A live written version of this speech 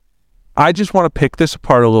I just want to pick this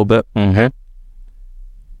apart a little bit. Mm-hmm.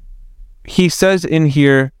 He says in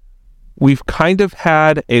here, we've kind of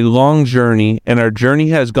had a long journey, and our journey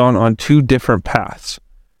has gone on two different paths.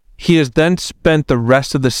 He has then spent the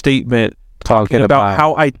rest of the statement talking about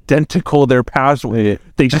how identical their paths were.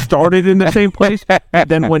 They started in the same place,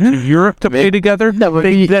 then went to Europe to play together.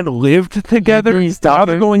 They then lived together. Now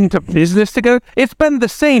they're going into business together. It's been the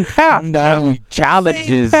same path. No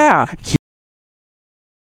challenges. Same path.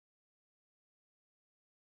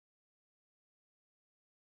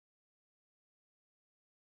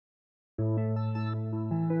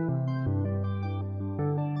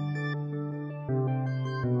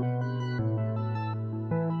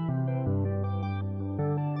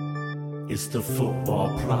 It's the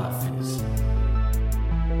Football Prophets.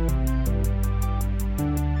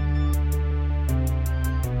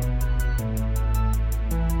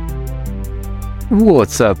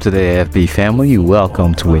 What's up today, FB family?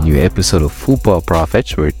 Welcome to a new episode of Football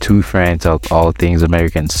Prophets, where two friends talk all things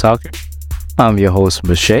American soccer. I'm your host,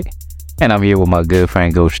 Marsch, and I'm here with my good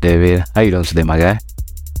friend, Coach David. How you doing today, my guy?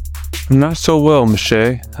 Not so well,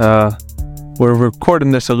 Marsch. We're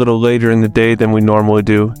recording this a little later in the day than we normally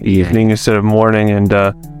do, evening instead of morning, and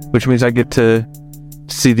which means I get to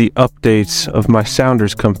see the updates of my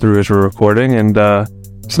Sounders come through as we're recording, and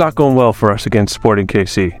it's not going well for us against Sporting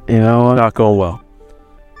KC. You know, not going well.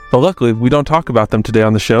 But luckily, we don't talk about them today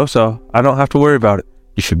on the show, so I don't have to worry about it.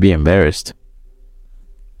 You should be embarrassed.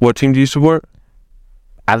 What team do you support?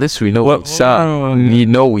 At least we know we suck. You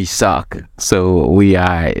know we suck, so we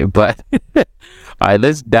are. But all right,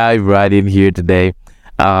 let's dive right in here today.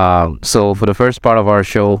 So for the first part of our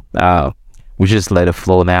show, we just let it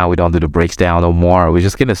flow now. We don't do the breaks down no more. We're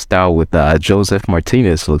just gonna start with Josef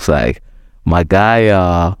Martinez. Looks like my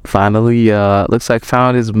guy finally looks like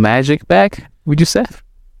found his magic back. Would you say?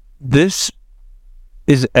 This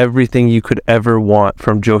is everything you could ever want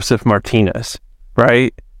from Josef Martinez,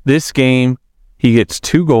 right? This game, he gets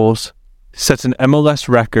 2 goals, sets an MLS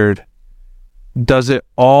record, does it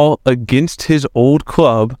all against his old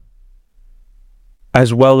club,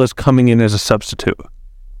 as well as coming in as a substitute,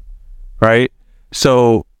 right?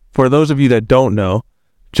 So for those of you that don't know,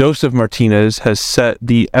 Josef Martinez has set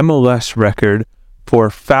the MLS record for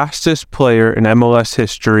fastest player in MLS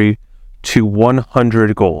history to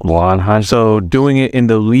 100 goals. 100. So doing it in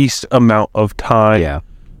the least amount of time. Yeah.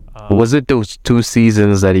 Was it those 2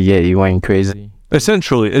 seasons that he went crazy?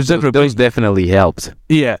 Essentially. Those definitely helped.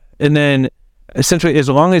 Yeah. And then essentially, as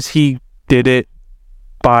long as he did it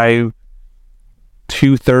by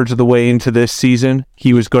 2/3 of the way into this season,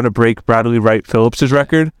 he was going to break Bradley Wright Phillips'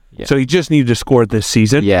 record. Yeah. So he just needed to score this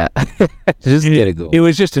season. Yeah. Just get a goal. It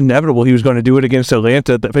was just inevitable he was going to do it against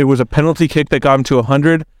Atlanta. It was a penalty kick that got him to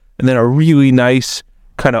 100, and then a really nice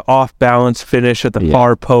kind of off-balance finish at the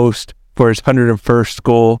far post for his 101st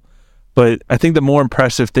goal. But I think the more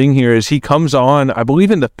impressive thing here is he comes on, I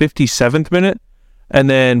believe, in the 57th minute, and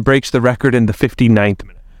then breaks the record in the 59th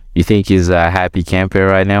minute. You think he's a happy camper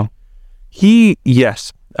right now?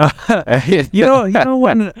 Yes. You know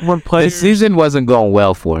when players... The season wasn't going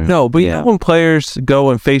well for him. No, but you know when players go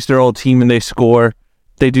and face their old team and they score,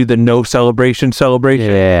 they do the no celebration.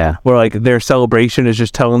 Yeah. Where like their celebration is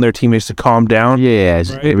just telling their teammates to calm down. Yeah,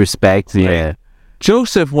 right? Respect. Yeah. Right.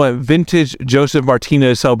 Josef went vintage Josef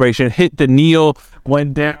Martinez celebration, hit the kneel,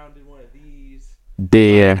 went down to one of these.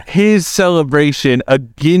 There. His celebration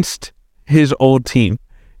against his old team.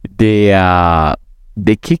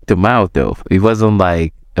 They kicked him out though. It wasn't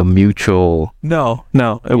like a mutual. No,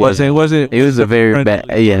 it wasn't. It was a very bad.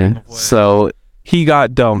 Yeah. So he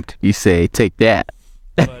got dumped. You say take that.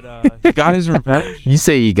 But he got his revenge. You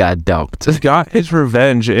say he got dumped. He got his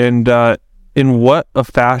revenge, and in what a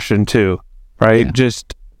fashion too, right? Yeah.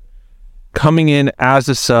 Just coming in as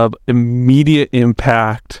a sub, immediate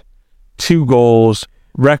impact, 2 goals,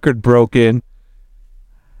 record broken.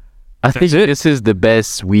 I think this is the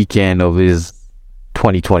best weekend of his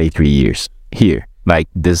 2023 years here. Like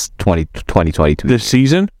this 2022. This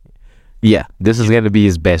season? Yeah, this is going to be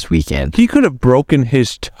his best weekend. He could have broken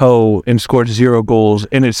his toe and scored 0 goals,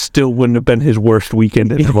 and it still wouldn't have been his worst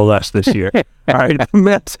weekend in MLS this year. All right,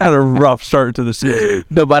 Mets had a rough start to the season.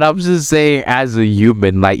 No, but I'm just saying, as a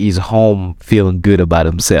human, like he's home feeling good about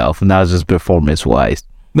himself, not just performance-wise.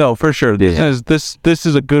 No, for sure. Yeah. This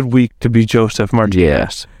is a good week to be Josef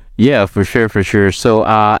Martinez. Yeah, for sure. So,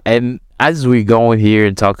 and as we go in here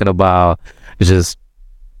and talking about just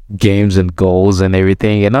games and goals and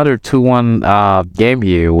everything, another 2-1 game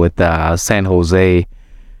here with San Jose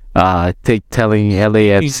telling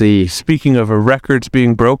LAFC. Speaking of records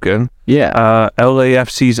being broken,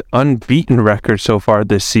 LAFC's unbeaten record so far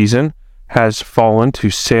this season has fallen to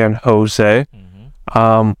San Jose.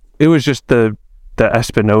 It was just the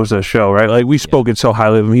Espinoza show, right? Like, we spoken so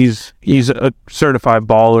highly of him. He's a certified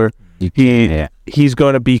baller. He's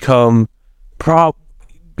going to become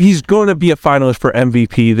he's going to be a finalist for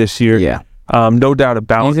MVP this year. Yeah. No doubt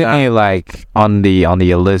about He's that. like on the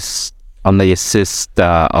list on the assist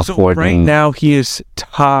So right now he is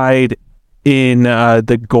tied in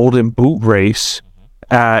the Golden Boot race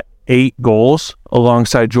at 8 goals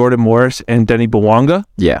alongside Jordan Morris and Denny Bwanga.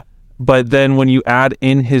 Yeah. But then when you add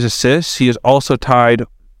in his assists, he is also tied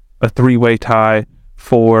a 3-way tie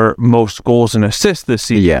for most goals and assists this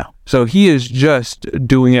season. Yeah. So he is just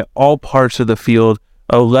doing it all parts of the field.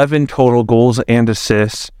 11 total goals and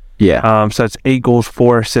assists. Yeah. So that's 8 goals,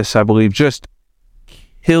 4 assists, I believe. Just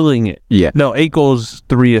killing it. Yeah. No, 8 goals,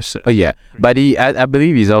 3 assists. Oh, yeah. But I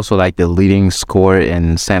believe he's also like the leading scorer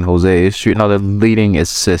in San Jose history. No, the leading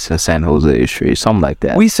assist in San Jose history. Something like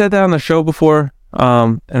that. We said that on the show before,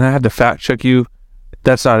 and I had to fact check you.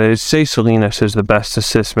 That's not it. Say Salinas is the best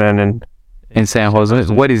assist man in San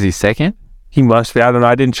Jose. What is he, second? He must be. I don't know.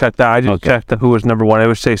 I didn't check that. I just checked who was number 1. It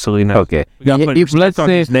was Say Salinas. Okay. We got to put respect on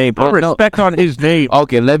his name. Put respect on his name.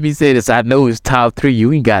 Okay, let me say this. I know it's top 3.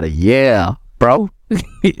 You ain't got a bro.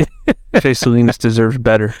 Jay Salinas deserves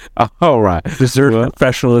better. All right. Deserves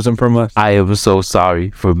professionalism from us. I am so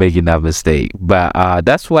sorry for making that mistake. But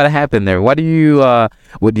that's what happened there. What do you,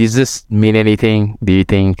 does this mean anything? Do you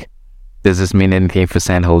think, does this mean anything for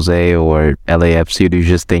San Jose or LAFC? Do you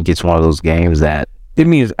just think it's one of those games that? It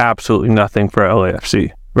means absolutely nothing for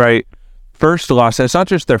LAFC, right? First loss. It's not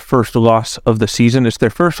just their first loss of the season. It's their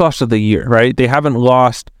first loss of the year, right? They haven't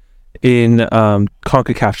lost in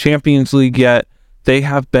CONCACAF Champions League yet. They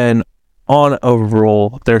have been on a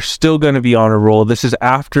roll. They're still going to be on a roll. This is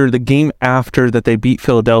after the game after that they beat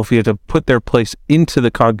Philadelphia to put their place into the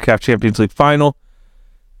CONCACAF Champions League final.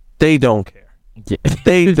 They don't care. Yeah.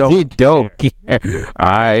 They don't care. All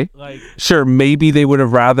right. Sure, maybe they would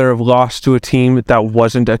have rather have lost to a team that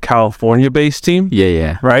wasn't a California-based team.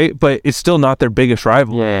 Yeah. Right? But it's still not their biggest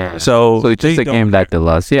rival. Yeah. So it's just a game that they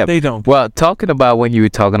lost. Yeah. They don't. Well, talking about when you were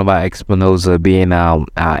talking about Espinoza being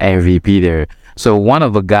MVP there. So one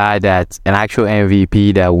of the guy that's an actual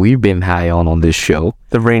MVP that we've been high on this show.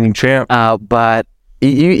 The reigning champ. But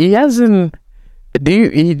he hasn't. Do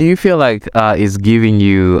you feel like it's giving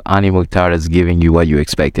you Ani Mukhtar is giving you what you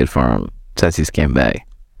expected from since he's came back?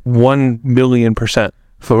 1,000,000%.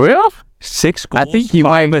 For real? 6 goals, I think he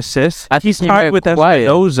 5 assists. I think he's tied with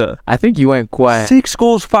Espinoza. I think you went quiet. 6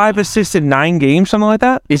 goals, 5 assists in 9 games, something like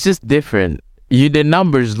that. It's just different. The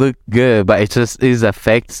numbers look good, but it's just his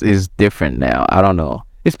effects is different now. I don't know.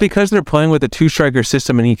 It's because they're playing with a 2-striker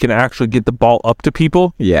system and he can actually get the ball up to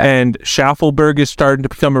people. Yeah. And Schaffelberg is starting to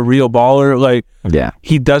become a real baller. Like, yeah,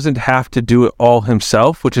 he doesn't have to do it all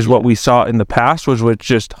himself, which is what we saw in the past, was with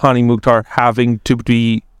just Hani Mukhtar having to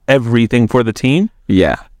be everything for the team.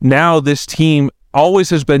 Yeah. Now this team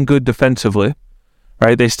always has been good defensively,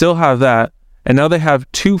 right? They still have that. And now they have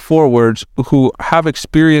 2 forwards who have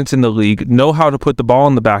experience in the league, know how to put the ball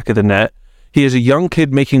in the back of the net. He is a young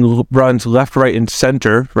kid making runs left, right, and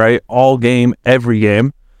center, right? All game, every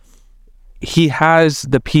game. He has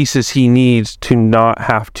the pieces he needs to not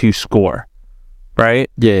have to score,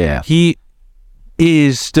 right? Yeah. He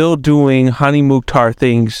is still doing Hani Mukhtar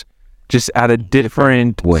things just at a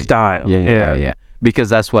different style. Yeah. Because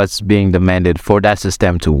that's what's being demanded for that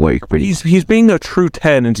system to work. He's being a true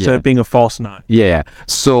 10 instead of being a false 9. Yeah.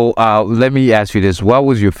 So let me ask you this. What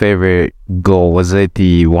was your favorite goal? Was it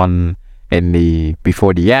the one in the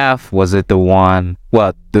before the half? Was it the one?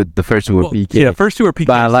 Well, the first 2 were PK. Yeah, first 2 were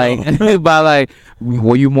PK. But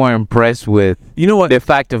were you more impressed with the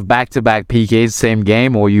fact of back-to-back PKs same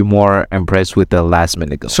game, or were you more impressed with the last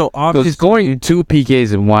minute goal? So obviously, scoring 2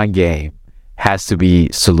 PKs in one game has to be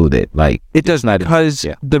saluted. Like, it does not, because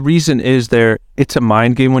the reason is it's a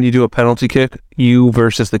mind game when you do a penalty kick, you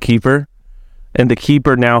versus the keeper, and the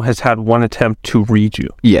keeper now has had 1 attempt to read you.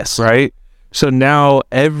 Yes. Right? So now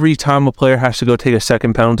every time a player has to go take a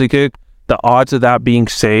second penalty kick, the odds of that being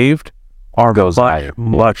saved are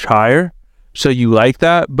much higher. So you like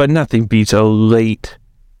that, but nothing beats a late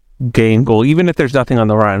game goal, even if there's nothing on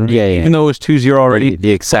the run. Yeah. Even though it was 2-0 already,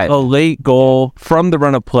 the excitement. A late goal from the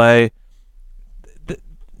run of play.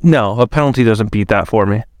 No, a penalty doesn't beat that for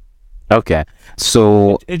me. Okay.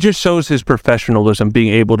 So it just shows his professionalism,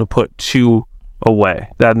 being able to put 2 away.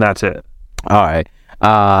 That's it. All right.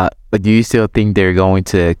 But do you still think they're going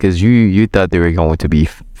to, because you thought they were going to be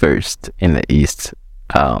first in the East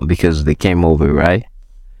because they came over, right?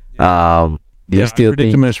 Do you still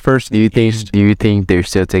think them as first? Do you think they're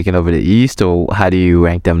still taking over the East, or how do you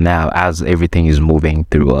rank them now as everything is moving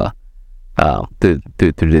through to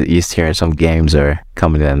the East here, and some games are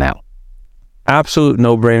coming in and out. Absolute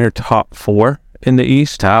no-brainer. Top 4 in the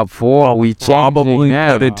East. Top 4. We probably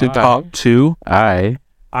put it to top 2. All right.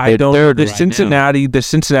 I don't. The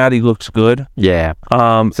Cincinnati looks good. Yeah.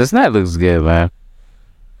 Cincinnati looks good, man.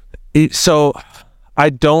 So I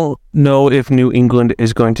don't know if New England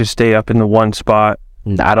is going to stay up in the 1 spot.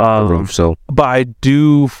 I don't believe so. But I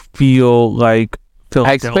do feel like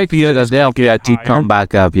Philadelphia to come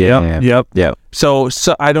back up. Yep. So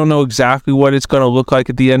I don't know exactly what it's going to look like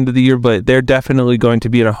at the end of the year, but they're definitely going to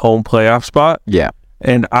be in a home playoff spot. Yeah.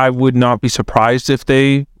 And I would not be surprised if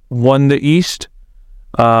they won the East,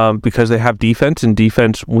 because they have defense, and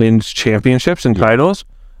defense wins championships and titles.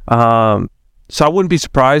 So I wouldn't be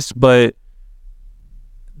surprised, but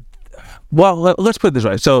let's put it this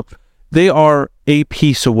way. So they are a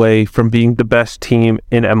piece away from being the best team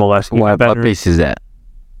in MLS. What piece is that?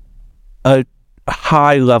 A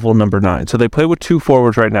high-level number 9. So they play with 2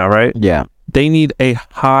 forwards right now, right? Yeah. They need a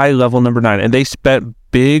high-level number 9, and they spent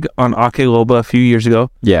big on Ake Loba a few years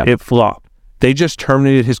ago. Yeah. It flopped. They just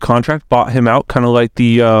terminated his contract, bought him out, kind of like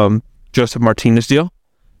the Josef Martinez deal.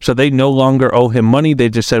 So they no longer owe him money. They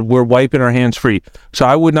just said, we're wiping our hands free. So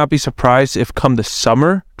I would not be surprised if come the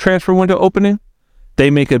summer transfer window opening, they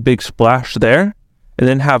make a big splash there and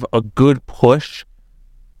then have a good push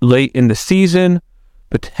late in the season,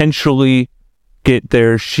 potentially get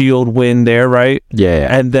their Shield win there, right? Yeah.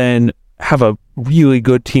 And then have a really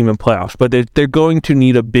good team in playoffs. But they're going to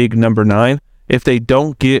need a big number 9. If they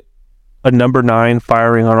don't get a number 9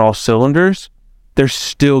 firing on all cylinders, they're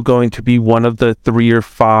still going to be one of the 3 or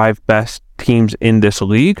 5 best teams in this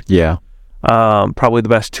league. Yeah. Probably the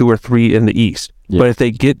best 2 or 3 in the East. Yeah. But if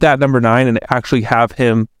they get that number 9 and actually have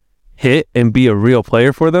him hit and be a real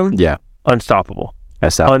player for them, unstoppable.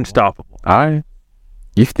 Unstoppable. All right.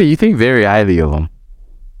 You think very highly of them.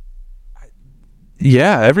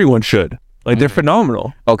 Yeah, everyone should. Like, they're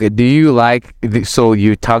phenomenal. Okay, do you like... So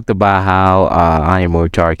you talked about how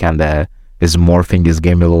Mukhtar kind of is morphing this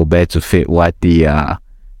game a little bit to fit what the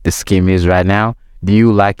scheme is right now. Do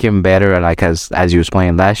you like him better, like as he was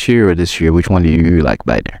playing last year or this year? Which one do you like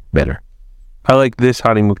better? I like this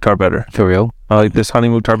Hani Mukhtar better. For real? I like this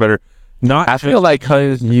Hani Mukhtar better. I feel like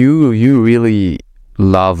you really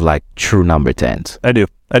love like true number 10s. I do.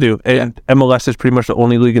 And MLS is pretty much the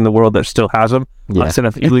only league in the world that still has them. Less than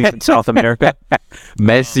a few leagues in South America.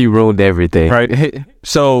 Messi ruined everything. Right.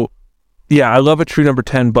 So, yeah, I love a true number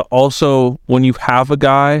 10, but also when you have a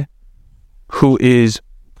guy who is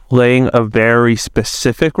playing a very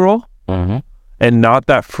specific role and not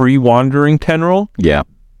that free wandering 10 role,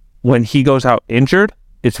 when he goes out injured,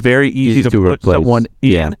 it's very easy to put someone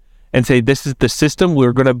in and say, this is the system,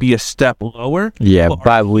 we're going to be a step lower. Yeah, but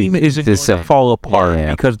our team isn't going to fall apart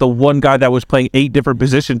because the one guy that was playing 8 different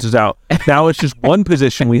positions is out. Now it's just one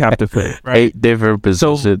position we have to fit. Right? 8 different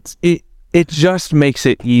positions. So it just makes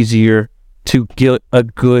it easier to get a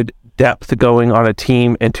good depth going on a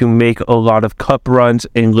team and to make a lot of cup runs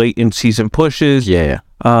and late in season pushes. Yeah.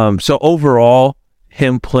 So overall,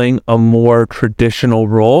 him playing a more traditional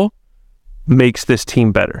role makes this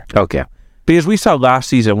team better. Okay. Because we saw last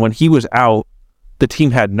season when he was out, the team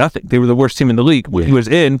had nothing. They were the worst team in the league. When he was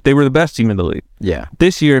in, they were the best team in the league. Yeah.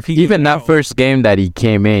 This year, if he even that first game that he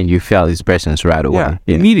came in, you felt his presence right away.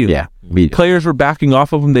 Yeah. Immediately. Yeah. Immediately. Players were backing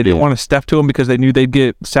off of him. They didn't want to step to him because they knew they'd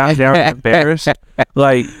get sat down and embarrassed.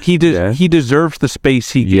 Like he deserves the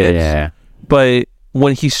space he gets. Yeah. But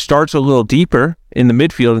when he starts a little deeper in the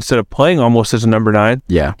midfield instead of playing almost as a number 9,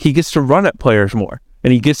 he gets to run at players more.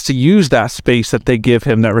 And he gets to use that space that they give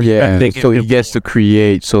him, that respect. So he gets to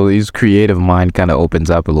create. So his creative mind kind of opens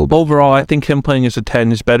up a little bit. Overall, I think him playing as a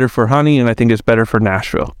 10 is better for Hani, and I think it's better for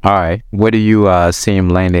Nashville. All right. What do you see him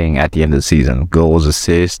landing at the end of the season? Goals,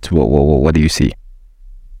 assists? What do you see?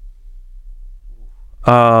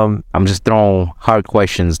 I'm just throwing hard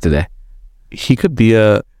questions today. He could be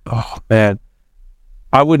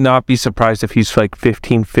I would not be surprised if he's like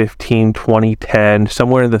 15-15, 20-10,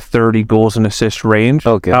 somewhere in the 30 goals and assists range.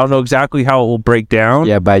 Okay. I don't know exactly how it will break down.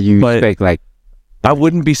 Yeah, but expect like... I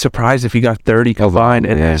wouldn't be surprised if he got 30 combined,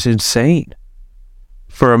 and it's insane.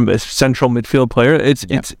 For a central midfield player,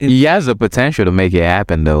 he has the potential to make it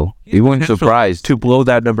happen, though. He wouldn't surprise to blow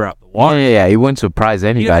that number out the water. Yeah, he wouldn't surprise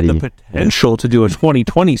anybody. He has the potential to do a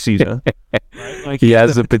 2020 season. Right? Like, he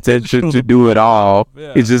has the potential to do it all.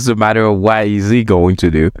 Yeah. It's just a matter of what is he going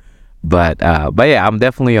to do. But yeah, I'm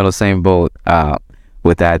definitely on the same boat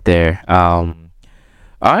with that there. All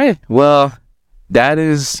right, well, that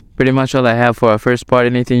is pretty much all I have for our first part.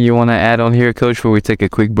 Anything you want to add on here, Coach, before we take a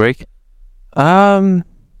quick break?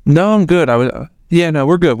 No, I'm good. We're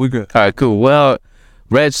good. All right, cool. Well,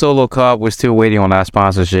 Red Solo Cup. We're still waiting on our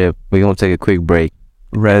sponsorship. We're gonna take a quick break.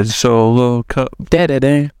 Red Solo Cup.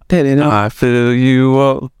 I fill you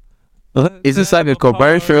up. Is this like a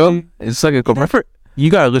commercial? It's like a commercial. You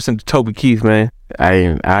gotta listen to Toby Keith, man. I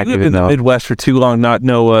You didn't lived in even the know. Midwest for too long, not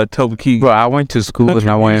know Toby Keith. Bro, I went to school and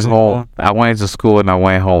I went home. I went to school and I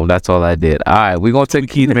went home. That's all I did. All right, we're gonna Toby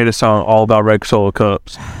take. Keith made a song all about Red Solo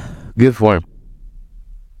Cups. Good for him.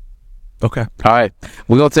 Okay. All right,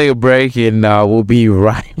 we're gonna take a break and we'll be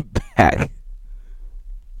right back.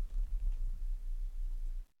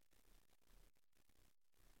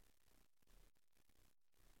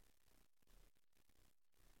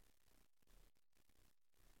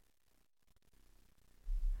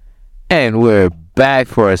 And we're back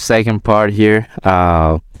for a second part here.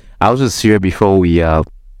 I was just here before we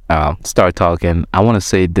start talking. I want to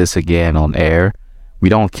say this again on air. We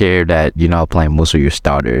don't care that you're not playing most of your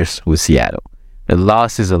starters with Seattle. The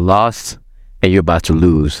loss is a loss, and you're about to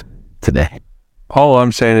lose today. All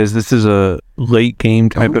I'm saying is this is a late game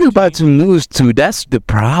type You're about to lose too. That's the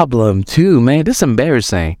problem too, man. This is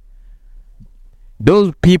embarrassing.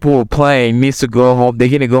 Those people who are playing needs to go home. They're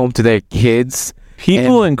gonna go home to their kids.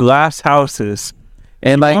 people in glass houses.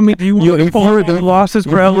 And like, I mean, if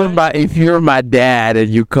you're my dad and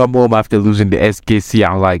you come home after losing the SKC,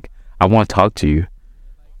 I'm like, I want to talk to you.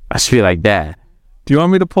 I just feel like that. Do you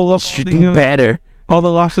want me to pull up You do better. all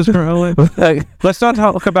the losses for LA? Let's not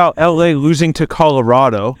talk about LA losing to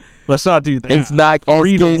Colorado. Let's not do that. It's not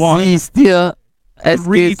 3-1. Still.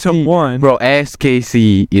 3-1. Bro,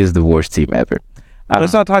 SKC is the worst team ever.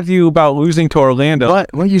 Let's not talk to you about losing to Orlando. Why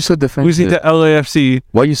are you so defensive? Losing to LAFC.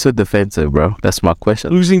 Why are you so defensive, bro? That's my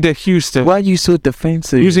question. Losing to Houston. Why are you so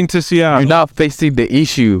defensive? Losing to Seattle. You're not facing the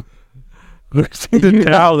issue. Losing to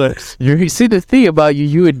Dallas. You see the thing about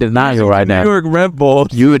you in denial right now. New York Red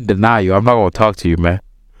Bulls. You in denial. I'm not gonna talk to you, man.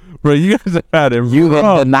 Bro, you guys have had it. You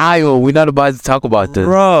in denial. We're not about to talk about this.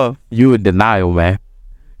 Bro. You in denial, man.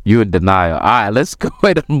 You in denial. All right, let's go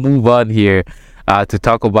ahead and move on here to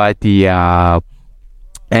talk about the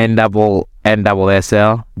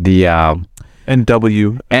NWSL, the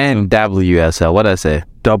NWSL. What did I say?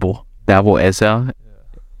 Double SL,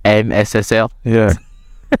 NSSL. Yeah.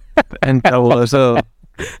 NWSL.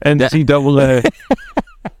 NCAA.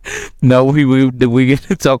 No, we're going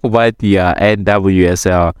to talk about the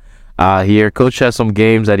NWSL here. Coach has some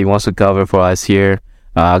games that he wants to cover for us here.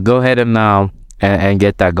 Go ahead and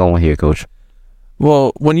get that going here, Coach.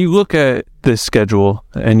 Well, when you look at this schedule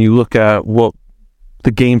and you look at what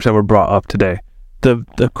the games that were brought up today,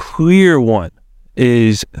 the clear one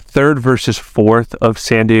is third versus fourth of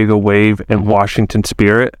San Diego Wave and Washington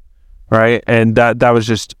Spirit, right? And that was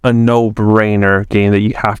just a no-brainer game that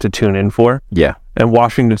you have to tune in for. Yeah. And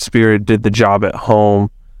Washington Spirit did the job at home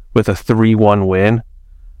with a 3-1 win.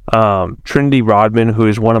 Trinity Rodman, who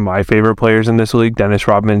is one of my favorite players in this league, Dennis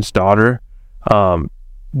Rodman's daughter,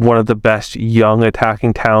 one of the best young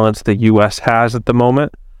attacking talents the U.S. has at the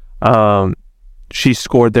moment. She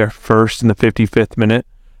scored there first in the 55th minute.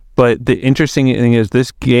 But the interesting thing is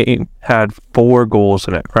this game had 4 goals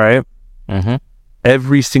in it, right? Mm-hmm.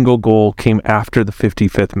 Every single goal came after the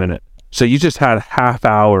 55th minute. So you just had a half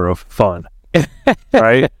hour of fun,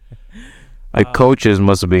 right? The coaches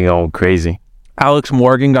must have been going crazy. Alex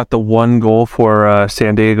Morgan got the 1 goal for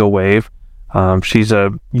San Diego Wave. She's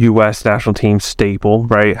a U.S. national team staple,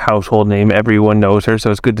 right? Household name. Everyone knows her.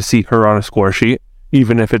 So it's good to see her on a score sheet,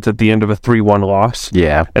 even if it's at the end of a 3-1 loss.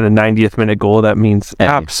 Yeah. And a 90th minute goal, that means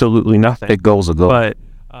absolutely nothing. It goes a goal. But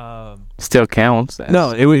still counts.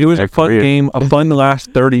 no, it was a fun game. A fun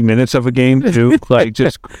last 30 minutes of a game, too. Like,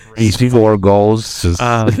 just crazy. 4 goals.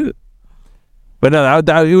 But no,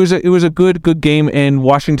 it was a good game, and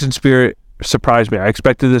Washington Spirit surprised me. I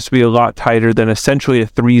expected this to be a lot tighter than essentially a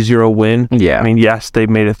 3-0 win. Yeah. I mean, yes, they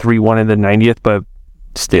made a 3-1 in the 90th, but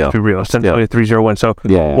Still. to be real, essentially a 3-0 win. So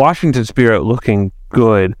Yeah. Washington Spirit looking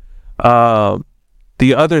good. The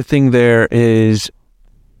other thing there is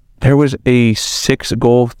there was a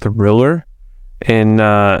 6-goal thriller in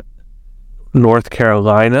North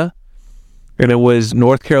Carolina. And it was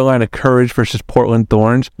North Carolina Courage versus Portland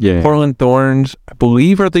Thorns. Yeah. Portland Thorns, I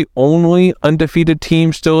believe, are the only undefeated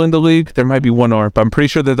team still in the league. There might be one more, but I'm pretty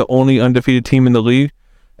sure they're the only undefeated team in the league,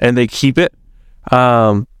 and they keep it,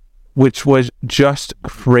 which was just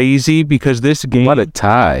crazy because this game... What a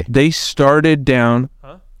tie. They started down...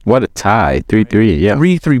 What a tie. 3-3, yeah.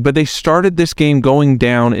 3-3, but they started this game going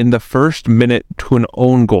down in the first minute to an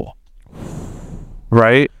own goal.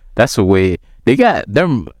 Right? That's the way... They got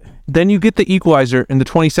them... Then you get the equalizer in the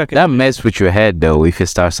 22nd. That mess with your head, though, if it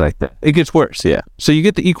starts like that. It gets worse. Yeah. So you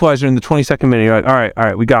get the equalizer in the 22nd minute. You're like, all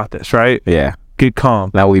right, we got this, right? Yeah. get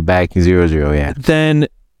calm. Now we back 0-0, yeah. Then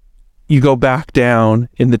you go back down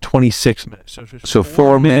in the 26th minute. So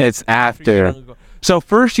 4 minutes after. So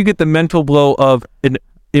first you get the mental blow of an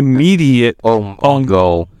immediate on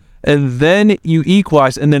goal. And then you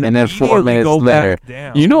equalize, and then 4 minutes later.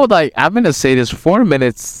 You know, like, I'm going to say this, 4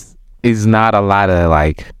 minutes is not a lot of,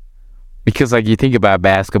 like, because, like, you think about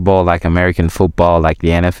basketball, like American football, like the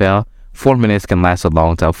NFL, 4 minutes can last a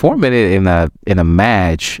long time. 4 minutes in a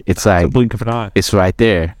match, it's like, a blink of an eye. It's right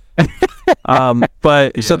there.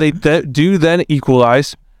 But so they do then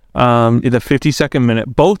equalize in the 52nd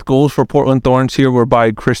minute. Both goals for Portland Thorns here were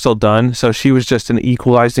by Crystal Dunn, so she was just an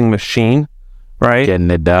equalizing machine. Right? Getting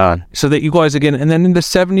it done. So they equalize again. And then in the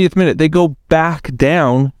 70th minute, they go back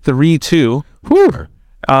down 3-2. Whew.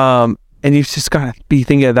 And you just got to be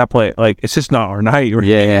thinking at that point, like, it's just not our night. Right?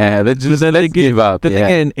 Yeah. Let's give up. Then they get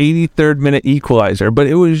an 83rd minute equalizer. But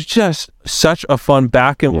it was just such a fun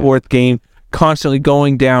back and forth game, constantly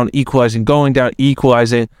going down, equalizing, going down,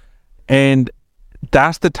 equalizing. And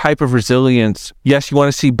that's the type of resilience. Yes, you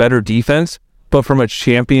want to see better defense, but from a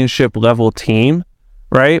championship level team,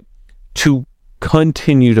 right? To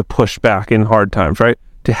continue to push back in hard times, right?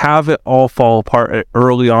 To have it all fall apart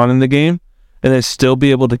early on in the game and then still be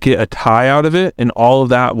able to get a tie out of it in all of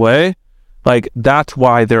that way, like, that's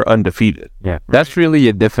why they're undefeated. Yeah. Right? That's really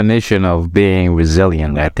a definition of being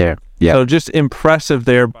resilient right there. Yeah. So just impressive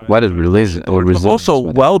there. What is resilience? Also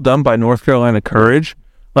well done by North Carolina Courage.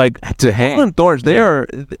 Like, to hang. Portland Thorns,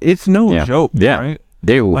 it's no joke. Yeah. Right?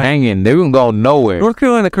 They were hanging. They wouldn't go nowhere. North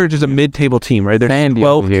Carolina Courage is a mid-table team, right? There's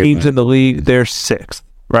 12 teams in the league. They're 6th,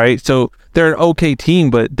 right? So they're an okay team,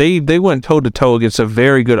 but they went toe-to-toe against a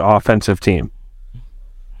very good offensive team.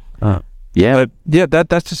 But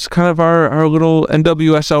that's just kind of our little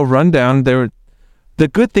NWSL rundown. The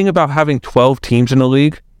good thing about having 12 teams in the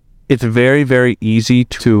league, it's very, very easy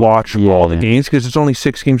to watch all the games because it's only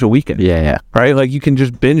 6 games a weekend. Yeah. Right? Like, you can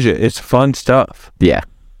just binge it. It's fun stuff. Yeah.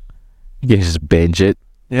 You can just binge it.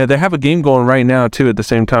 Yeah, they have a game going right now, too, at the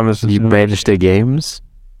same time as... You binge the games?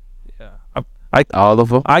 Yeah. All of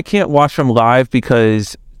them? I can't watch them live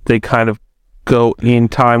because they kind of go in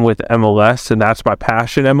time with MLS, and that's my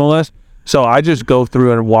passion, MLS. So I just go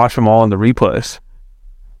through and watch them all in the replays.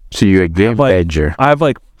 So you're a game binger. I have,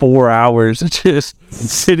 like, 4 hours just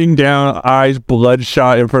sitting down, eyes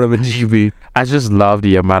bloodshot in front of a TV. I just love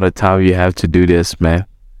the amount of time you have to do this, man.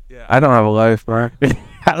 Yeah, I don't have a life, Mark.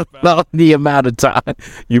 I love the amount of time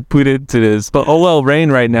you put into this. But OL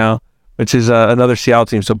Reign right now, which is another Seattle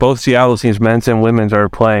team. So both Seattle teams, men's and women's, are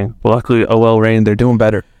playing. Well, luckily, OL Reign, they're doing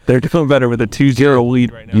better. They're doing better with a 2-0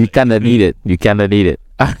 lead right now. You kind of need it.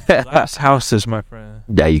 Last houses, my friend.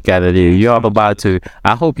 Yeah, you kind of need it. You're all about to.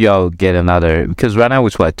 I hope y'all get another. Because right now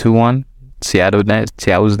it's what, 2-1?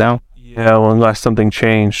 Seattle's down? Yeah, well, unless something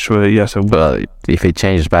changed. Well, if it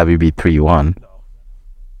changed, probably be 3-1.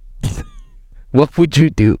 What would you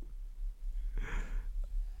do?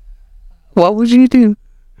 What would you do?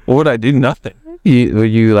 What would I do? Nothing. Were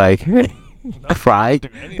you like cry?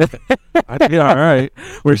 I'd be all right.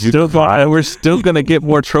 We're still gonna get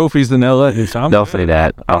more trophies than LA. Don't say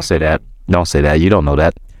that. I'll say that. Don't say that. You don't know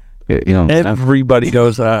that. You know. Everybody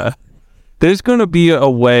knows that. There's gonna be a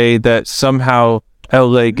way that somehow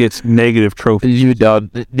LA gets negative trophies. You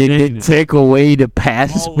don't. They take away the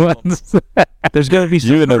past ones. There's gonna be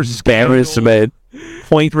some embarrassment.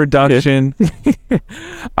 Point reduction. All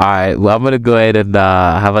right. Well, I'm gonna go ahead and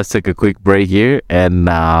have us take a quick break here, and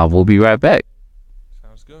we'll be right back.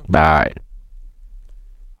 Sounds good. All right.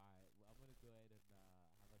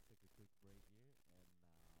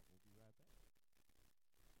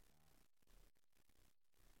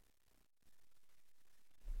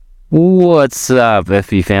 What's up,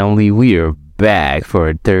 FE family? We are back for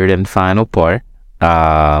a third and final part.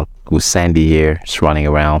 With Sandy here, just running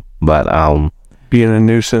around, but being a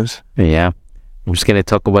nuisance. Yeah, I'm just gonna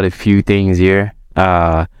talk about a few things here.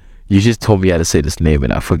 You just told me how to say this name,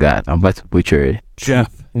 and I forgot. I'm about to butcher it. Jeff.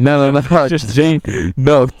 No, just Jane.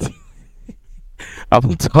 No,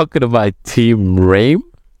 I'm talking about Team Ream.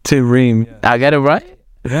 Tim Ream. I got it right.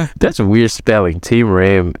 Yeah, that's a weird spelling. Team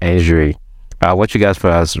Ream injury. What you got for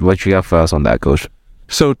us? What you got for us on that, Coach?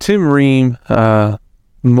 So Tim Ream,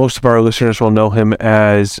 most of our listeners will know him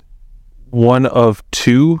as one of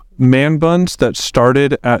 2 man buns that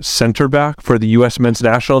started at center back for the U.S. men's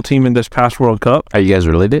national team in this past World Cup. Are you guys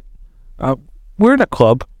related? We're in a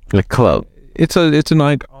club. A club. It's an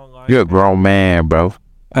like online. You're a grown man, bro.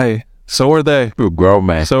 Hey, so are they. You're a grown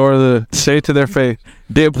man. So are say it to their face.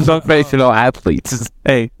 They're professional athletes.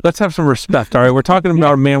 Hey, let's have some respect, all right? We're talking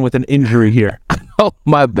about a man with an injury here. Oh,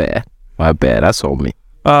 my bad. That's on me.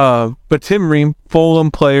 But Tim Ream,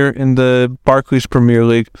 Fulham player in the Barclays Premier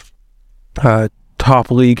League,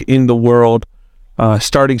 top league in the world,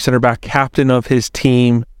 starting center back, captain of his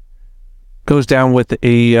team, goes down with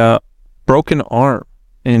a broken arm,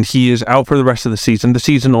 and he is out for the rest of the season. The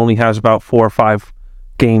season only has about 4 or 5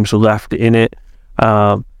 games left in it.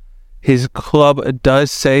 His club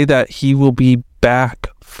does say that he will be back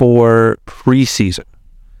for preseason.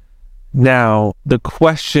 Now, the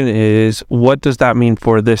question is, what does that mean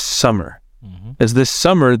for this summer? As this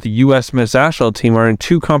summer, the U.S. Men's National team are in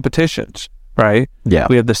 2 competitions, right? Yeah.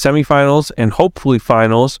 We have the semifinals and hopefully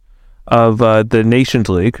finals of the Nations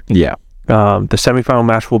League. Yeah. The semifinal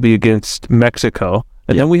match will be against Mexico.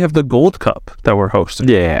 And then we have the Gold Cup that we're hosting.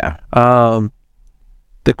 Yeah.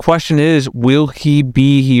 The question is, will he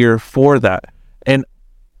be here for that? And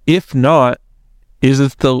if not,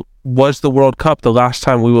 was the World Cup the last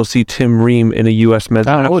time we will see Tim Ream in a U.S. Men's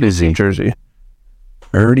National team jersey?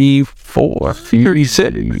 34,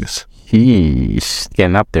 36. He's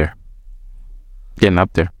getting up there.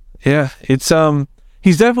 Yeah, it's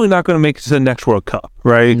he's definitely not going to make it to the next World Cup,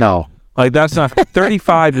 right? No. Like, that's not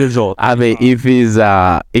 35 years old. I mean, if he's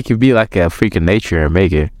it could be like a freak of nature and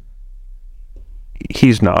make it.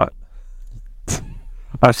 He's not.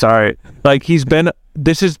 I'm sorry. Like, he's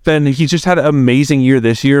just had an amazing year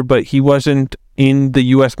this year, but he wasn't in the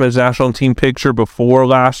U.S. Men's National team picture before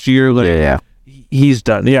last year. Like, Yeah. He's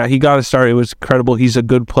done. Yeah, he got a start. It was incredible. He's a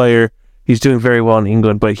good player. He's doing very well in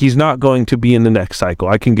England, but he's not going to be in the next cycle.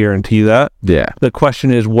 I can guarantee that. Yeah. The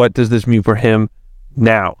question is, what does this mean for him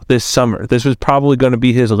now, this summer? This was probably going to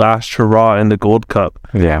be his last hurrah in the Gold Cup.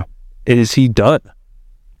 Yeah. Is he done?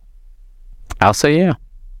 I'll say yeah.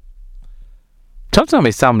 Sometimes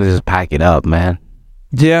it's time to just pack it up, man.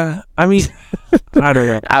 Yeah, I mean, I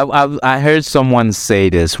don't know. I heard someone say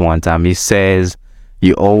this one time. He says,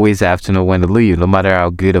 you always have to know when to leave, no matter how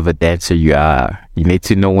good of a dancer you are. You need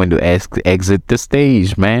to know when to exit the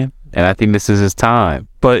stage, man. And I think this is his time.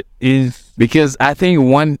 But because I think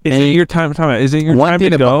is it your time? Is it your time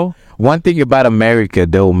to go? One thing about America,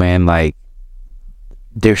 though, man, like,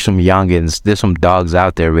 there's some youngins, there's some dogs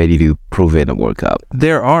out there ready to prove it in the World Cup.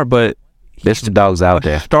 There are, but there's some dogs out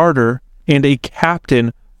there. Starter and a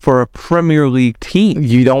captain for a Premier League team.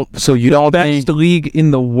 You don't think that's the league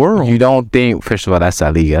in the world. You don't think, first of all, that's La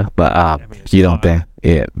Liga, but you don't think.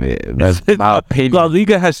 Yeah, that's my opinion. La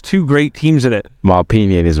Liga has 2 great teams in it. My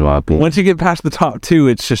opinion is my opinion. Once you get past the top 2,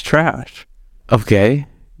 it's just trash. Okay.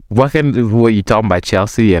 What you talking about?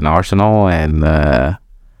 Chelsea and Arsenal and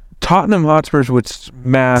Tottenham Hotspurs would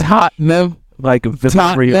smash Tottenham like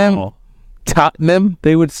Villarreal. Tottenham.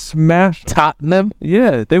 They would smash Tottenham.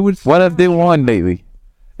 Yeah, they would. What have they won lately?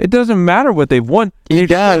 It doesn't matter what they've won. It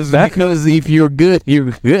does, because if you're good, you're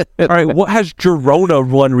good. All right, what has Girona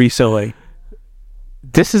won recently?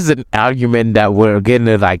 This is an argument that we're going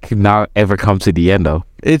to like not ever come to the end of.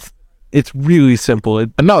 It's really simple.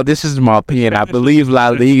 No, this is my opinion. I believe La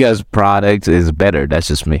Liga's product is better. That's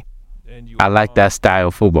just me. I like that style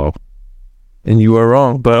of football. And you are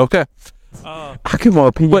wrong, but okay. How can my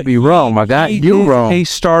opinion be wrong, my guy? You're wrong. A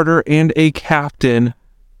starter and a captain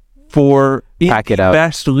for pack it up.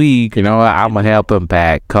 Best league. You know what? I'm gonna help him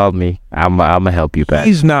pack. Call me. I'm gonna help you pack.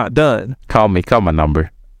 He's not done. Call me. Call my number.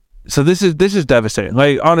 So this is devastating.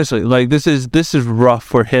 Like, honestly, like this is rough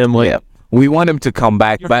for him. Like, yeah. We want him to come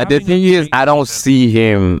back, but the thing is, I don't see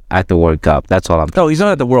him at the World Cup. That's all I'm saying. No, he's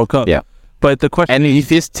not at the World Cup. Yeah. But the question, and if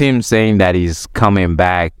his team saying that he's coming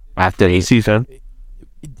back after the season,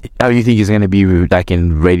 how do you think he's gonna be like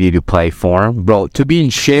ready to play form, bro? To be in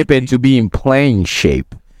shape and to be in playing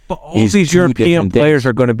shape. But all these European players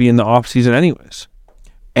are going to be in the off season anyways.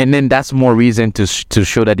 And then that's more reason to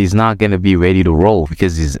show that he's not going to be ready to roll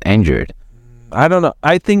because he's injured. I don't know.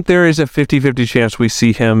 I think there is a 50-50 chance we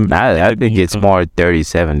see him. I think it's more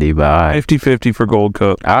 30-70, but all right. 50-50 for Gold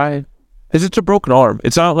Cup. All right. Because it's a broken arm.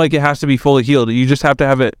 It's not like it has to be fully healed. You just have to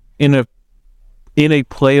have it in a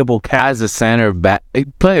playable cast. As a center back, a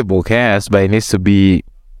playable cast, but it needs to be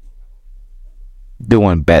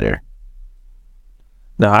doing better.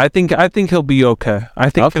 No, I think he'll be okay.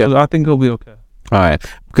 I think he'll be okay. All right,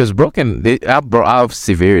 because how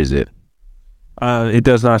severe is it? It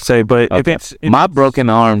does not say, but okay. If my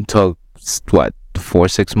broken arm took what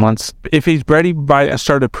 4-6 months. If he's ready by the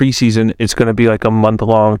start of preseason, it's going to be like a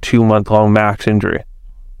 2-month-long max injury.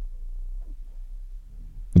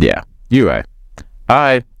 Yeah, you're right. All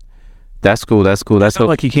right, that's cool. That's not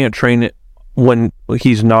like he can't train it when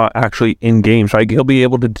he's not actually in games. Like, he'll be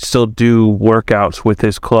able to still do workouts with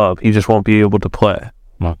his club. He just won't be able to play.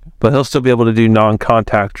 Okay. But he'll still be able to do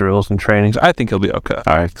non-contact drills and trainings. I think he'll be okay.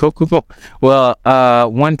 All right, cool. Well,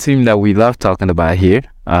 one team that we love talking about here,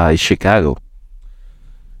 is Chicago.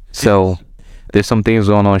 So there's some things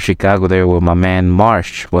going on in Chicago there with my man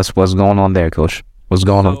Marsch. What's going on there, Coach? What's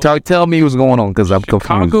going on? Tell me what's going on, because I'm confused.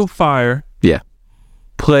 Chicago Fire. Yeah.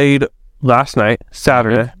 Played last night,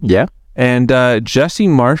 Saturday. Yeah. And Jesse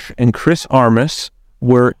Marsch and Chris Armas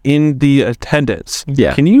were in the attendance.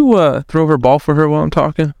 Yeah. Can you throw her ball for her while I'm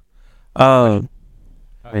talking? Yeah,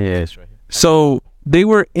 it's right here. So they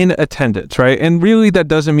were in attendance, right? And really, that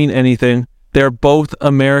doesn't mean anything. They're both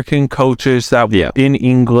American coaches that were in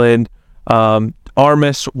England.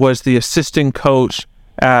 Armas was the assistant coach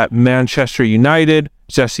at Manchester United.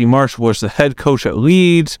 Jesse Marsch was the head coach at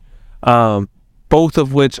Leeds. Both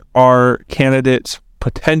of which are candidates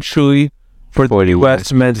potentially for the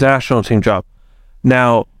U.S. men's national team job.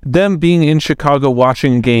 Now, them being in Chicago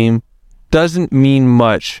watching a game doesn't mean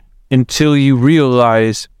much until you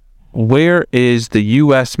realize, where is the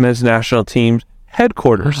U.S. men's national team's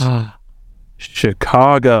headquarters?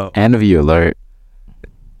 Chicago. Envy alert.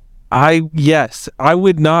 I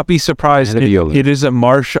would not be surprised if it is a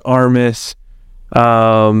Marsch Armas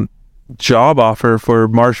job offer for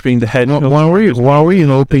Marsch being the head. Why were you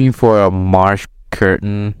hoping for a Marsch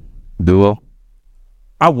Curtin duo?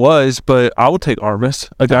 I was, but I would take Armas,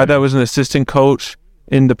 a guy that was an assistant coach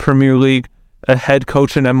in the Premier League, a head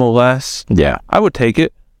coach in MLS. Yeah, I would take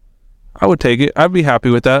it. I'd be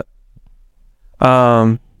happy with that.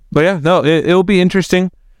 But yeah, no, it'll be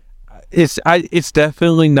interesting. It's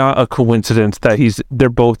definitely not a coincidence that they're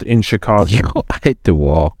both in Chicago. Yo, I hit the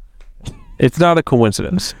wall. It's not a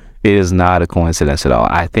coincidence. It is not a coincidence at all.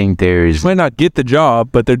 I think there's... He might not get the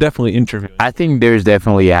job, but they're definitely interviewing. I think there's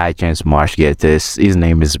definitely a high chance Marsch gets this. His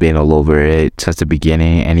name has been all over it since the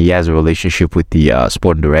beginning, and he has a relationship with the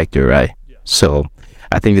sporting director, right? Yeah. So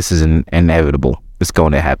I think this is inevitable. It's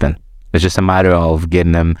going to happen. It's just a matter of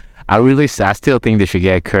getting them. I still think they should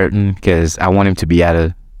get Curtin, because I want him to be out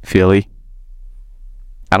of Philly.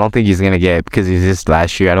 I don't think he's going to get, because he's just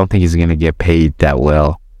last year, I don't think he's going to get paid that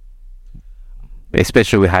well.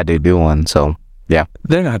 Especially with how they're doing, so yeah.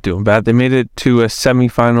 They're not doing bad. They made it to a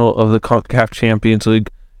semifinal of the CONCACAF Champions League.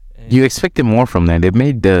 You expected more from them. They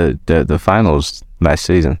made the finals last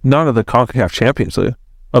season. None of the CONCACAF Champions League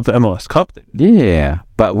of the MLS Cup. Yeah,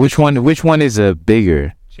 but which one is a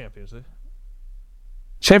bigger? Champions League.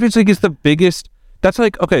 Champions League is the biggest. That's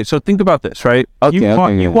like, okay, so think about this, right? Okay,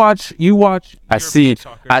 you watch. I see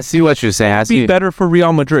what you're saying. It'd be better for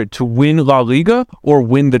Real Madrid to win La Liga or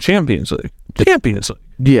win the Champions League. Champions League.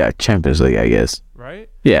 Yeah, Champions League, I guess. Right?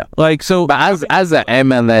 Yeah. Like, so. But as an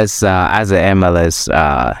MLS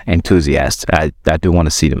enthusiast, I do want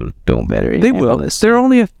to see them doing better. They will. MLS. They're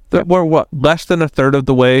only less than a third of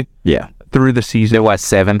the way. Yeah. Through the season. They're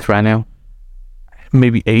 7th right now?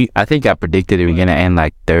 Maybe 8. I think I predicted they were gonna end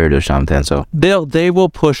like 3rd or something. So they will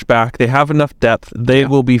push back. They have enough depth. They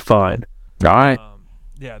will be fine. All right.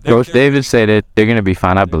 Coach David said it. They're gonna be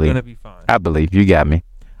fine. I believe. Gonna be fine. I believe. You got me.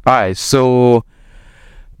 All right. So,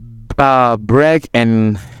 Breck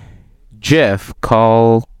and Jeff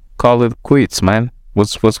call it quits, man.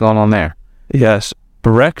 What's going on there? Yes,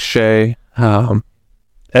 Breck Shea,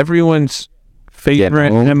 everyone's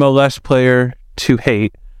favorite MLS player to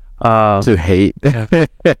hate.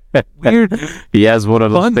 Weird. He has one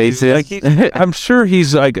of those faces. Like I'm sure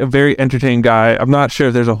he's like a very entertaining guy. I'm not sure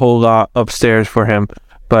if there's a whole lot upstairs for him,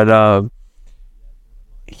 but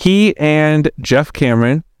he and Jeff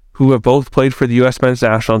Cameron, who have both played for the U.S. men's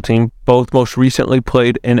national team, both most recently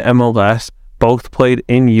played in MLS, both played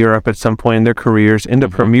in Europe at some point in their careers, in the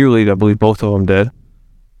Premier League, I believe both of them did.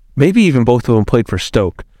 Maybe even both of them played for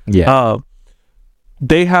Stoke. Yeah.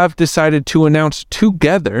 They have decided to announce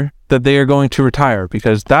together that they are going to retire,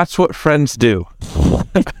 because that's what friends do.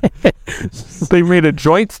 They made a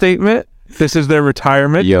joint statement. This is their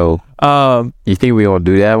retirement. Yo. You think we will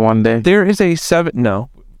do that one day? There is a 7... No.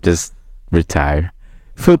 Just retire.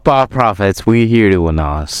 Football prophets, we here to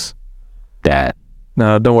announce that.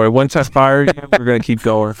 No, don't worry. Once I fire you, we're going to keep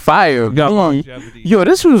going. Fire me? Yo,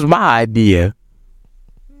 this was my idea.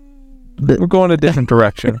 We're going a different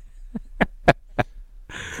direction.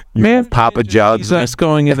 Man, Papa John's that's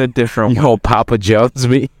going in a different way. Yo, Papa John's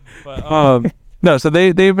me. But, no, so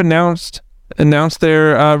they've announced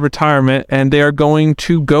their retirement, and they are going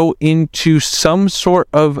to go into some sort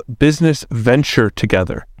of business venture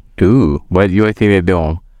together. Ooh, what do you think they're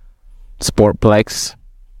doing? Sportplex?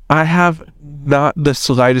 I have not the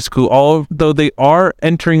slightest clue. Although they are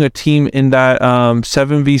entering a team in that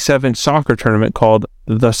 7v7 soccer tournament called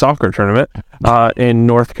the Soccer Tournament in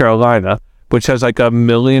North Carolina, which has like $1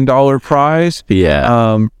 million prize.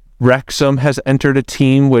 Yeah. Wrexham has entered a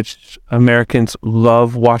team, which Americans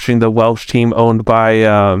love watching, the Welsh team owned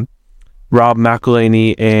by Rob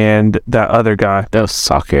McElhaney and that other guy. That was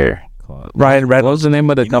soccer. Ryan Reynolds. What was the name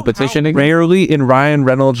of the competition again? Rarely in Ryan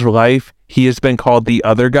Reynolds' life, he has been called the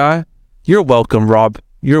other guy. You're welcome, Rob.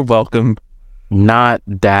 You're welcome. Not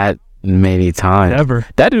that many times. Never.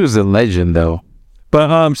 That dude was a legend, though.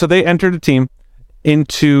 But so they entered a team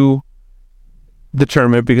into the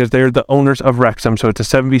tournament because they're the owners of Wrexham. So it's a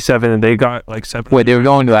 7v7, and they got like 7. Wait, they were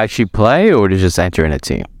going to actually play, or they're just entering a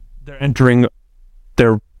team? They're entering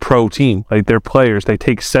their pro team, like their players. They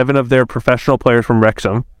take 7 of their professional players from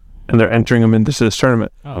Wrexham, and they're entering them into this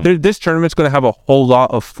tournament. Oh. This tournament's going to have a whole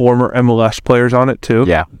lot of former MLS players on it too.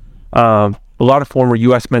 Yeah. A lot of former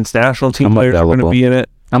US men's national team players are going to be in it.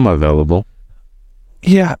 I'm available.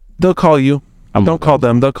 Yeah, they'll call you. Don't call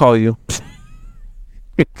them. They'll call you.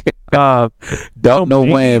 Don't know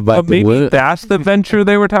when, but maybe that's the venture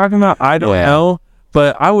they were talking about. I don't know,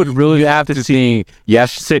 but I would really have to see.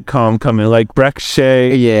 Yes, sitcom coming like Breck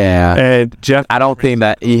Shea. Yeah, and Jeff. I don't think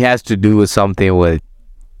that he has to do with something with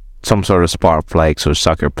some sort of Sparkplex or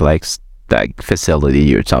Suckerplex like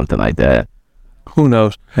facility or something like that. Who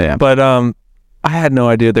knows? Yeah, but I had no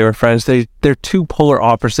idea they were friends. They're two polar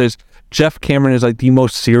opposites. Jeff Cameron is like the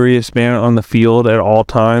most serious man on the field at all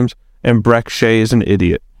times, and Breck Shea is an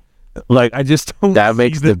idiot. Like, I just don't. That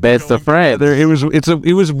makes the best of friends.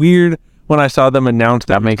 It was weird when I saw them announce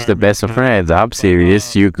that makes the best of friends. I'm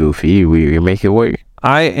serious. You're goofy. You make it work.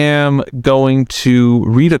 I am going to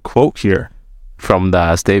read a quote here from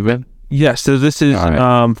the statement. Yes. So this is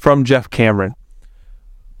from Jeff Cameron.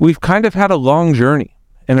 We've kind of had a long journey,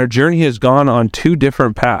 and our journey has gone on 2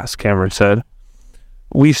 different paths, Cameron said.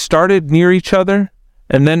 We started near each other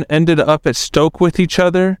and then ended up at Stoke with each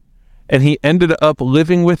other, and he ended up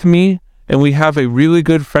living with me, and we have a really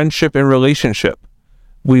good friendship and relationship.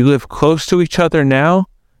 We live close to each other now,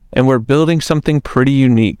 and we're building something pretty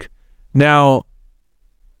unique. Now,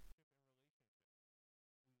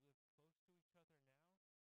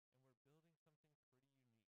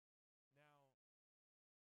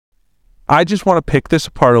 I just want to pick this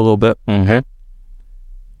apart a little bit. Mm-hmm.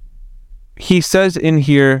 He says in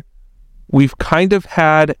here, we've kind of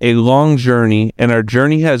had a long journey, and our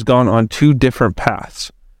journey has gone on 2 different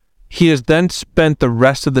paths. He has then spent the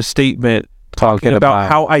rest of the statement talking about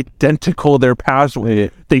how identical their paths were.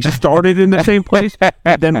 They started in the same place,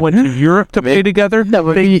 then went to Europe to play together.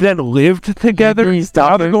 They then lived together.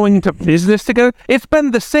 Now they're going into business together. It's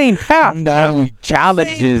been the same path. No,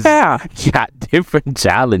 challenges. Got different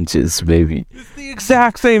challenges, baby. It's the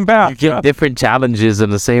exact same path. You get different challenges in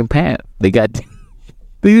the same path. They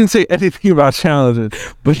didn't say anything about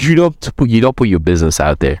challenges. But you don't put your business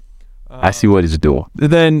out there. I see what he's doing.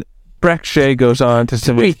 Then Breck Shea goes on to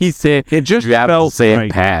say, he said, it just felt the same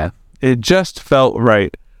right. Path. It just felt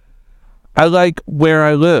right. I like where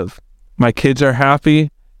I live. My kids are happy.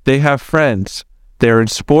 They have friends. They're in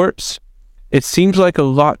sports. It seems like a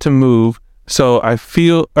lot to move, so I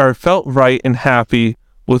felt right and happy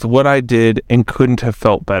with what I did and couldn't have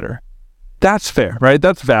felt better. That's fair, right?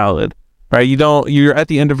 That's valid, right? You're at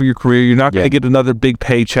the end of your career. You're not going to get another big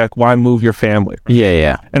paycheck. Why move your family?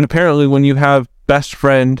 Yeah. And apparently when you have best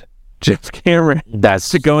friend Jeff Cameron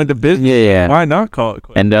to go into business, why not call it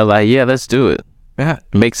quits? And they're like, yeah, let's do it. Yeah.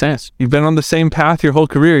 It makes sense. You've been on the same path your whole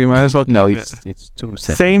career. You might as well. No, it's 2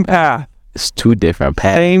 same path. It's 2 different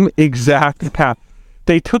paths. Same exact path.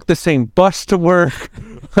 They took the same bus to work.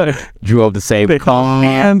 Drove the same car.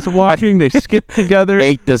 Hands walking. They skipped together.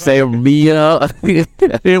 Ate the same meal.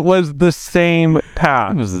 It was the same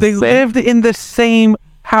path. They lived in the same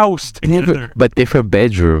house together. But different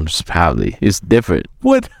bedrooms, probably. It's different.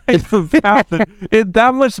 What type of path?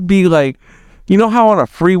 That must be like, you know how on a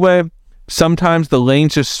freeway, sometimes the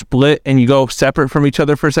lanes just split and you go separate from each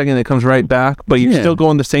other for a second and it comes right back, but you still go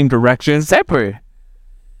in the same direction? Separate.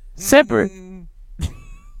 It's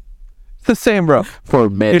the same road. For a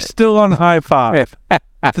minute. You're still on I-5.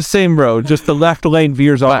 It's the same road, just the left lane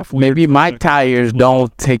veers off. Maybe my tires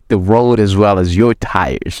don't take the road as well as your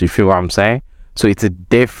tires. You feel what I'm saying? So it's a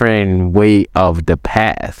different way of the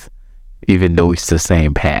path, even though it's the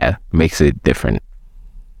same path. Makes it different.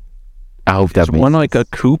 I hope that makes one like a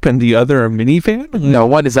coupe and the other a minivan? No,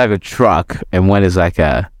 one is like a truck and one is like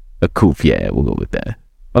a coupe. Yeah, we'll go with that.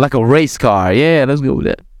 Or like a race car. Yeah, let's go with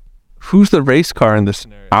that. Who's the race car in this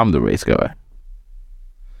scenario? I'm the race car.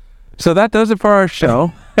 So that does it for our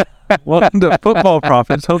show. Welcome to Football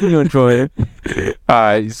Profits. Hope you enjoy it. All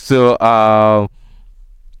right. So,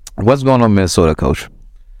 what's going on in Minnesota, Coach?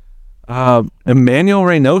 Emmanuel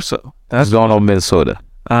Reynoso. That's going on in Minnesota.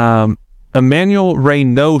 Emmanuel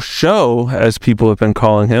Reynoso, as people have been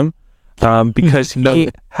calling him, because he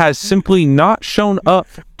has simply not shown up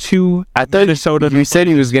to Minnesota. You said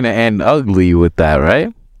he was going to end ugly with that,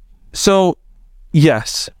 right? So,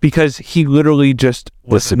 yes, because he literally just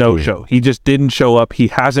was no-show. He just didn't show up. He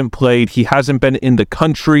hasn't played. He hasn't been in the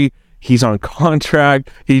country. He's on contract.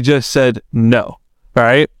 He just said no,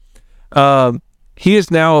 right? He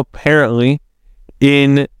is now apparently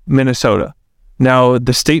in Minnesota. Now,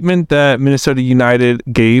 the statement that Minnesota United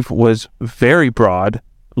gave was very broad.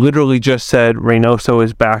 Literally just said Reynoso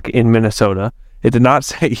is back in Minnesota. It did not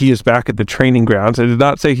say he is back at the training grounds. It did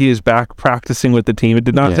not say he is back practicing with the team. It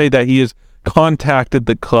did not say that he has contacted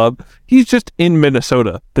the club. He's just in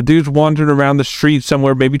Minnesota. The dude's wandering around the street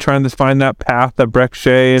somewhere, maybe trying to find that path that Breck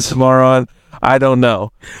Shea and Tamar on. I don't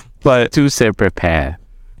know. But two separate paths.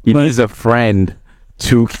 He needs a friend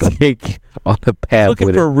to kick on the path.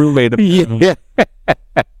 Looking for a roommate. Yeah.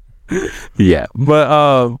 Yeah.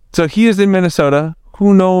 But so he is in Minnesota.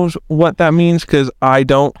 Who knows what that means? Because I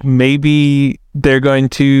don't. Maybe they're going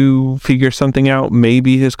to figure something out.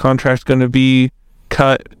 Maybe his contract's going to be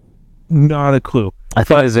cut. Not a clue. I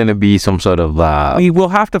think there's going to be some sort of we will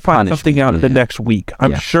have to find something out the next week.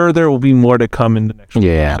 I'm sure there will be more to come in the next week.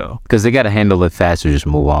 Yeah, because they got to handle it fast or just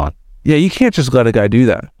move on. Yeah, you can't just let a guy do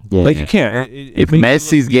that. Yeah, you can't. If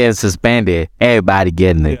Messi's getting suspended, everybody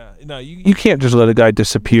getting it. Yeah, no, you can't just let a guy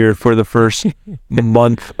disappear for the first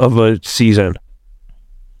month of a season.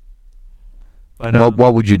 But,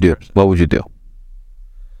 what would you do? What would you do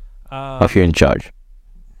if you're in charge?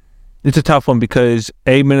 It's a tough one because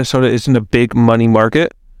Minnesota isn't a big money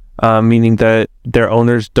market, meaning that their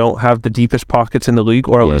owners don't have the deepest pockets in the league,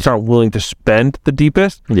 or at least aren't willing to spend the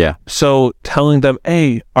deepest. Yeah. So telling them,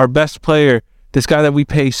 hey, our best player, this guy that we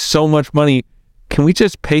pay so much money, can we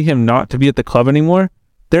just pay him not to be at the club anymore?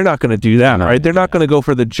 They're not going to do that, right? They're not going to go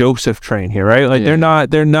for the Josef train here, right? Like they're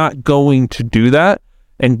not going to do that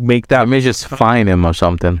and make that. Maybe just fine him or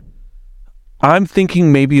something. I'm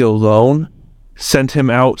thinking maybe a loan. Send him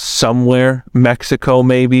out somewhere, Mexico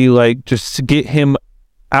maybe, like just to get him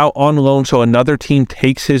out on loan so another team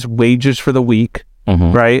takes his wages for the week,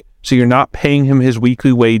 right? So you're not paying him his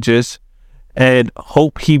weekly wages and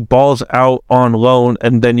hope he balls out on loan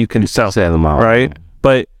and then you can sell him out, right?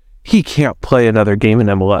 But he can't play another game in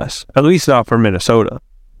MLS, at least not for Minnesota.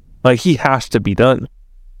 Like he has to be done.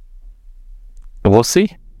 We'll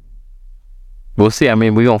see. I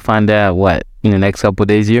mean, we're going to find out in the next couple of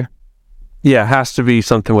days here? Yeah, it has to be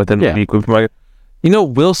something within a week.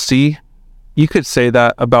 We'll see. You could say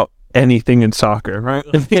that about anything in soccer, right?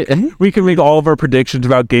 We can make all of our predictions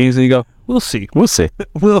about games and you go, we'll see. We'll see.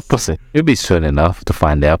 We'll see. It'll be soon enough to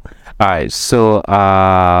find out. All right, so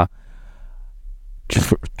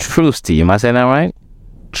Trusty, am I saying that right?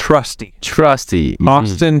 Trusty.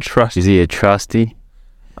 Austin Trusty. Is he a trusty?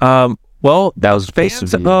 Well, that was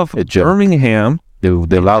fans of Birmingham, they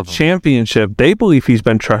love him. Championship, they believe he's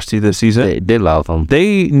been trusty this season. They love him.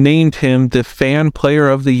 They named him the fan player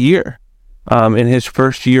of the year. In his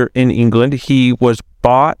first year in England, he was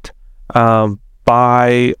bought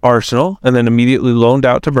by Arsenal and then immediately loaned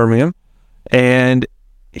out to Birmingham. And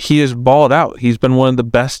he has balled out. He's been one of the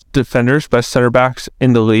best defenders, best center backs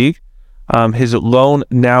in the league. His loan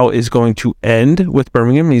now is going to end with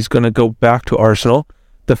Birmingham. He's going to go back to Arsenal.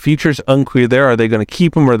 The future's unclear there. Are they going to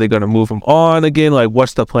keep him? Or are they going to move him on again? Like,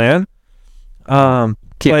 what's the plan?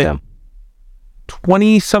 Keep him.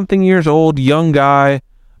 20-something years old, young guy.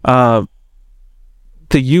 The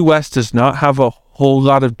U.S. does not have a whole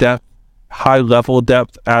lot of depth, high-level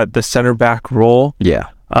depth at the center back role. Yeah.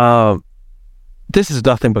 This is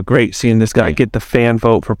nothing but great seeing this guy get the fan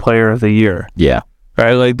vote for Player of the Year. Yeah.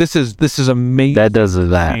 Right? Like, this is amazing. That does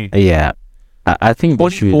that. Yeah. I think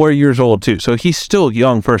 24 years old too, so he's still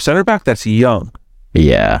young for a center back. That's young.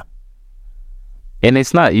 Yeah, and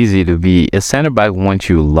it's not easy to be a center back once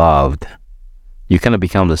you loved. You kind of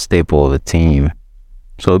become the staple of the team,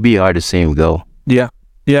 so it'd be hard to see him go. Yeah.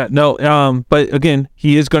 No. But again,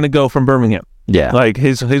 he is going to go from Birmingham. Yeah, like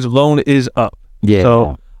his loan is up. Yeah.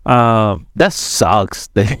 So that sucks.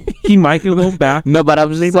 He might go back. No, but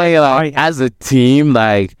I'm just saying, like, as a team,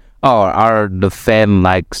 like. The fan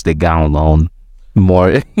likes the guy on loan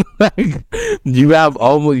more. Like, you have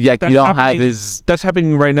almost you don't have his. That's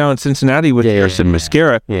happening right now in Cincinnati with Harrison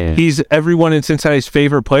Mascara. Yeah. He's everyone in Cincinnati's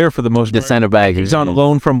favorite player for the most part. The center back. He's on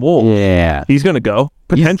loan from Wolves. Yeah, he's gonna go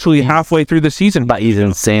potentially halfway through the season. But he's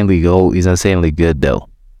insanely good though.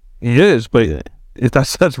 He is, but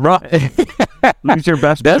that's rough. Lose your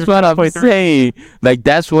best. That's what I'm saying. Like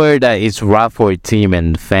that's where it's rough for a team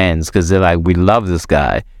and fans because they're like, we love this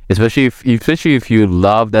guy. Especially if you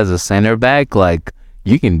loved as a center back, like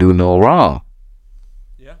you can do no wrong.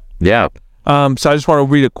 Yeah. So I just want to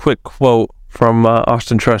read a quick quote from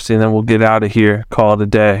Austin Trusty, and then we'll get out of here, call it a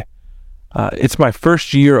day. It's my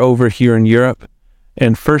first year over here in Europe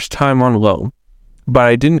and first time on loan. But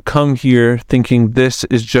I didn't come here thinking this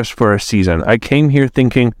is just for a season. I came here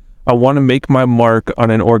thinking I want to make my mark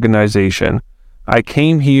on an organization. I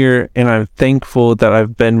came here and I'm thankful that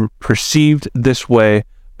I've been perceived this way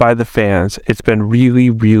by the fans. It's been really,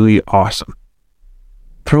 really awesome.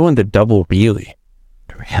 Throw in the double really.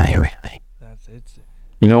 Really. That's it.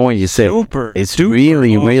 You know when you say Super it's duper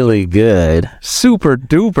really, awesome. really good. Super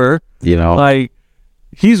duper. You know, Like,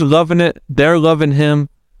 he's loving it. They're loving him.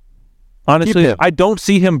 Honestly, Keep him. I don't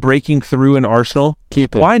see him breaking through in Arsenal.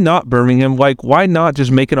 keep him. Why not Birmingham? Like, why not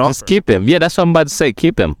just make an offer? Just keep him. Yeah, that's what I'm about to say.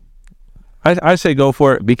 Keep him I say go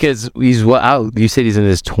for it. because he's out. You said he's in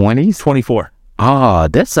his 20s. 24. Oh,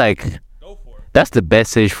 that's like that's the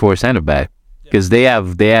best age for a center back because they're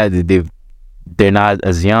not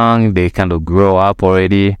as young. They kind of grow up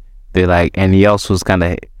already. They're like, and he also was kind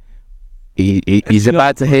of he's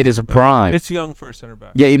about to hit his prime. It's young for a center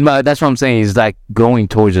back. Yeah, that's what I'm saying. He's like going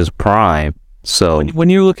towards his prime. So When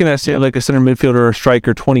you're looking at say, like a center midfielder or a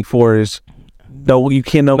striker, 24 is no, you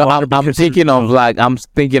can't know. no, I'm thinking of like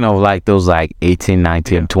those like 18,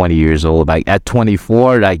 19, 20 years old. Like at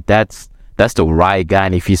 24, like that's the right guy.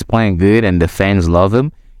 And if he's playing good and the fans love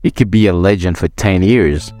him, he could be a legend for 10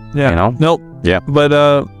 years. Yeah. You know? Nope. Yeah. But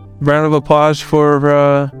round of applause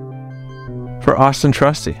for Austin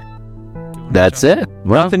Trusty. That's it.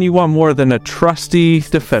 Well, Nothing you want more than a trusty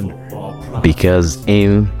defender. because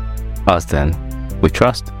in Austin, we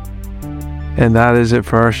trust. And that is it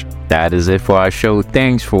for our show. That is it for our show.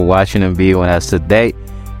 Thanks for watching and being with us today.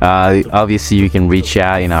 Obviously, you can reach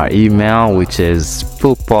out in our email, which is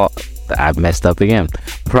football. I messed up again.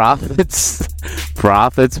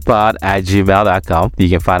 Prophetspod@gmail.com. You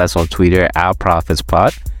can find us on Twitter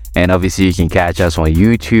 @prophetspod. And obviously, you can catch us on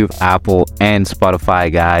YouTube, Apple, and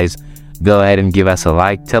Spotify, guys. Go ahead and give us a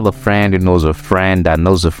like. Tell a friend who knows a friend that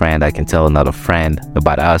knows a friend that can tell another friend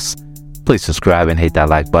about us. Please subscribe and hit that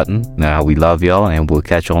like button. We love y'all, and we'll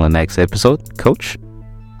catch you on the next episode. Coach?